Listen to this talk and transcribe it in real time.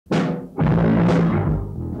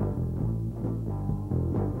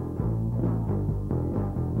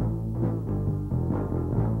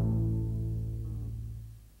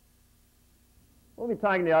be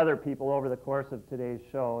talking to other people over the course of today's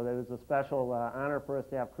show. It was a special honor for us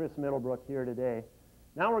to have Chris Middlebrook here today.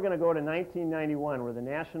 Now we're going to go to 1991, where the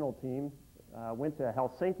national team went to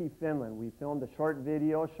Helsinki, Finland. We filmed a short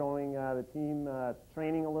video showing the team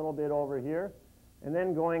training a little bit over here, and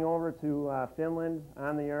then going over to Finland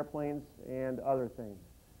on the airplanes and other things.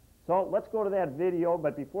 So let's go to that video,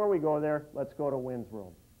 but before we go there, let's go to Wynn's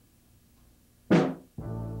World.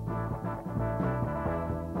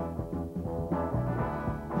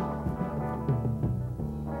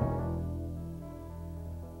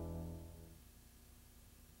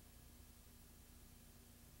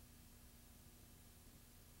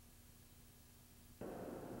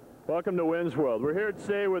 Welcome to Wynn's World. We're here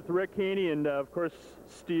today with Rick Haney and, of course,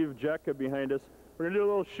 Steve Jecha behind us. We're going to do a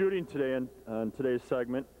little shooting today on today's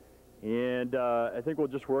segment, and I think we'll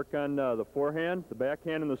just work on the forehand, the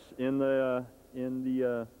backhand, and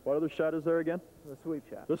what other shot is there again? The sweep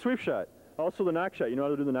shot. The sweep shot. Also the knock shot. You know how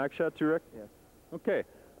to do the knock shot too, Rick? Yes. Okay.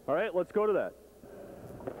 All right, let's go to that.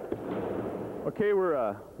 Okay,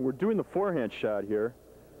 we're doing the forehand shot here.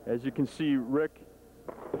 As you can see, Rick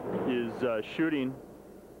is shooting.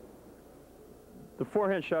 The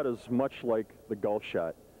forehand shot is much like the golf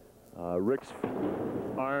shot. Rick's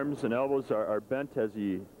arms and elbows are bent as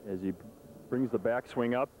he brings the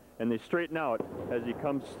backswing up, and they straighten out as he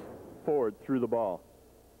comes forward through the ball.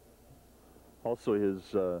 Also, his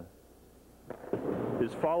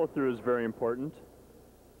follow-through is very important.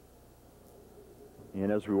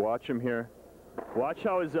 And as we watch him here, watch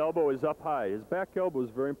how his elbow is up high. His back elbow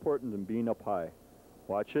is very important in being up high.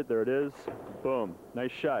 Watch it. There it is. Boom.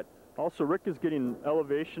 Nice shot. Also, Rick is getting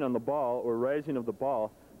elevation on the ball, or rising of the ball,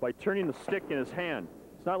 by turning the stick in his hand.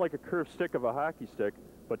 It's not like a curved stick of a hockey stick,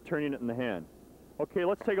 but turning it in the hand. Okay,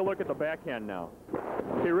 let's take a look at the backhand now.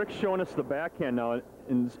 Okay, Rick's showing us the backhand now,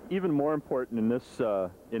 and it's even more important in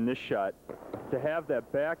this shot to have that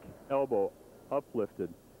back elbow uplifted,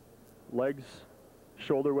 legs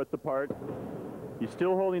shoulder width apart. He's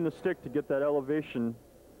still holding the stick to get that elevation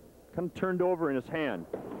kind of turned over in his hand.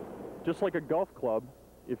 Just like a golf club,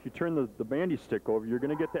 if you turn the bandy stick over, you're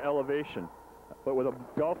going to get the elevation. But with a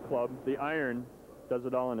golf club, the iron does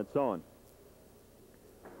it all on its own.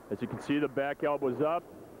 As you can see, the back elbow's up.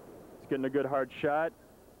 It's getting a good hard shot.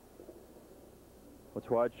 Let's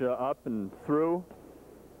watch up and through.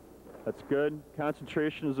 That's good.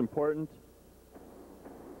 Concentration is important.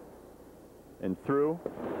 And through.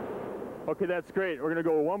 Okay, that's great. We're going to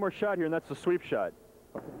go one more shot here, and that's the sweep shot.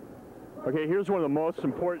 Okay, here's one of the most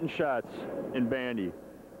important shots in bandy.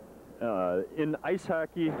 In ice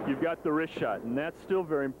hockey, you've got the wrist shot, and that's still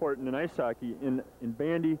very important in ice hockey. In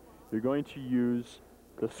bandy, you're going to use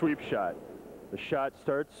the sweep shot. The shot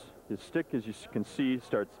starts, his stick, as you can see,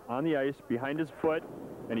 starts on the ice behind his foot,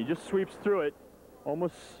 and he just sweeps through it,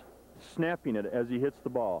 almost snapping it as he hits the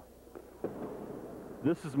ball.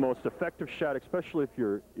 This is the most effective shot, especially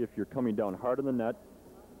if you're coming down hard on the net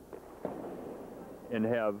and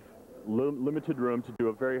have limited room to do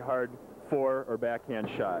a very hard fore or backhand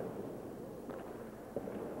shot.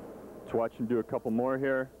 Let's watch him do a couple more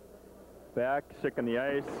here. Back, stick on the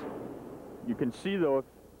ice. You can see though,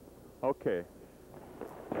 okay.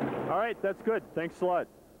 All right, that's good. Thanks a lot.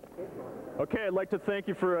 Okay, I'd like to thank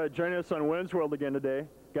you for joining us on Wynn's World again today.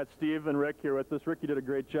 Got Steve and Rick here with us. Rick, you did a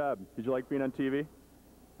great job. Did you like being on TV?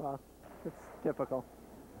 Well, it's typical.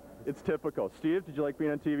 It's typical. Steve, did you like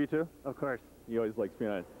being on TV too? Of course. He always likes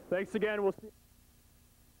being on it. Thanks again. We'll see.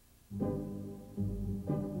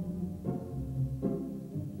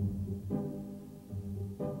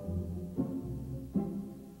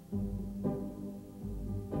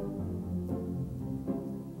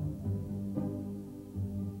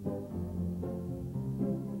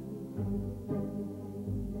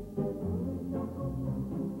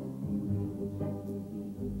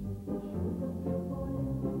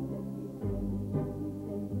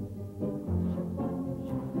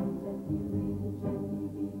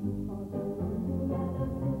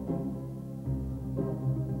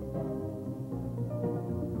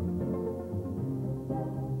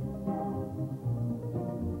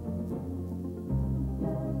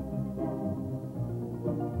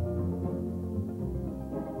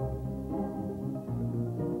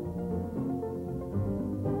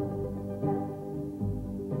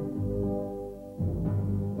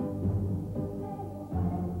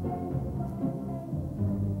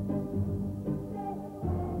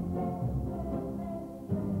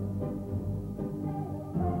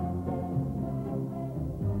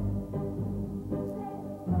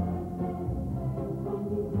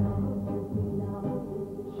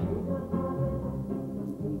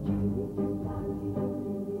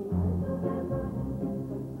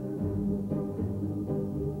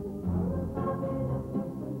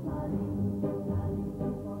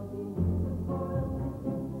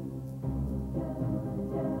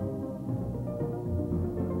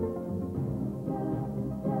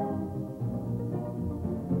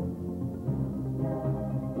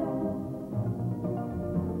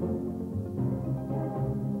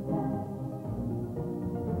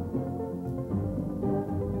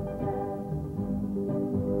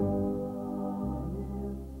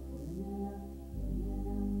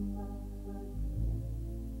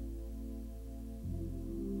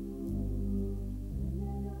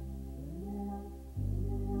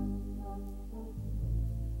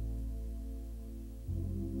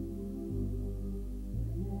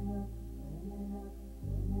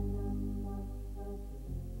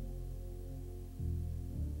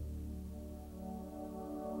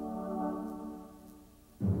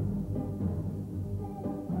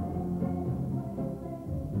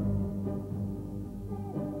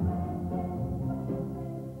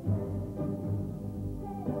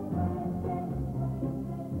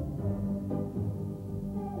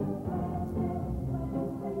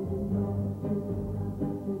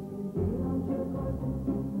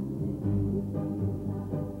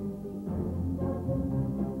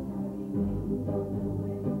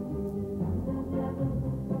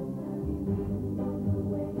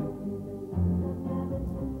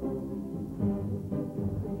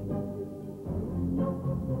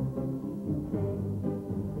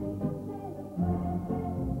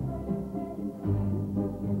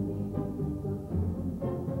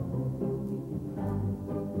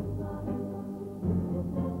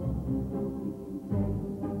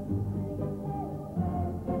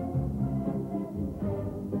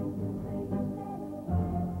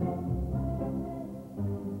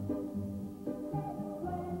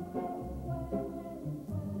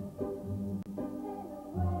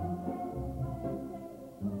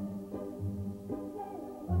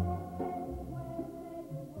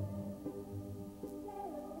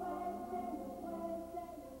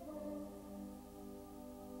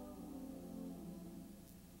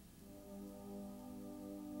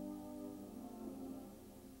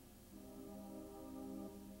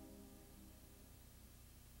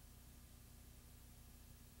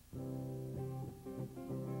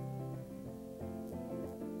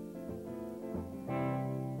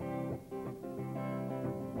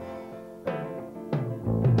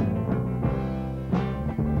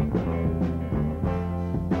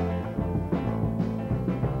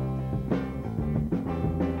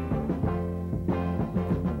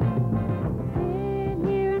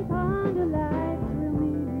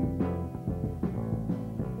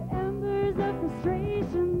 whispers of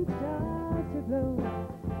frustration start to blow.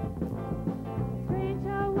 Strange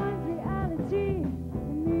how one's reality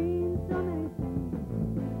means so many things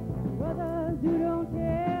to others who don't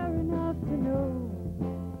care enough to know.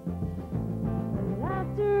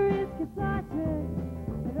 Laughter is cathartic,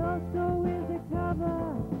 it also is a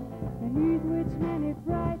cover beneath which many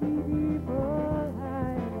frightened people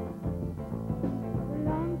hide. The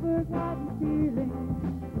long forgotten feelings,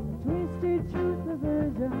 twisted truth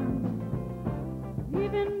aversion,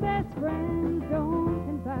 even best friends don't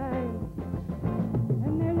confide.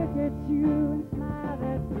 And they look at you and smile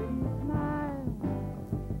that pretty smile.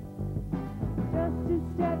 Just a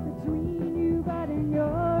step between you, but in your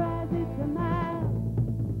eyes it's a mile.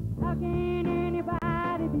 How can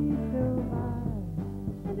anybody be so hard?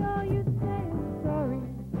 And all you say is sorry.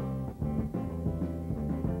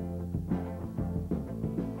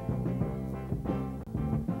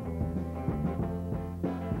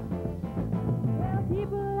 Well,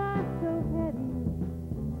 people are so petty,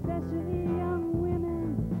 especially young women.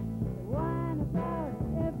 They whine about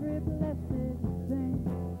every blessed thing.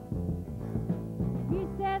 He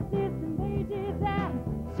said this and they did that.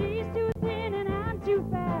 She's too thin and I'm too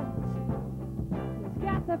fat. He's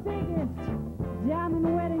got the biggest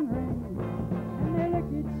diamond wedding ring. And they look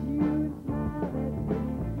at you and smile that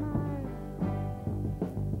pretty smile.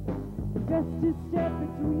 Just a step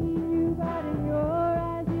between you, but in your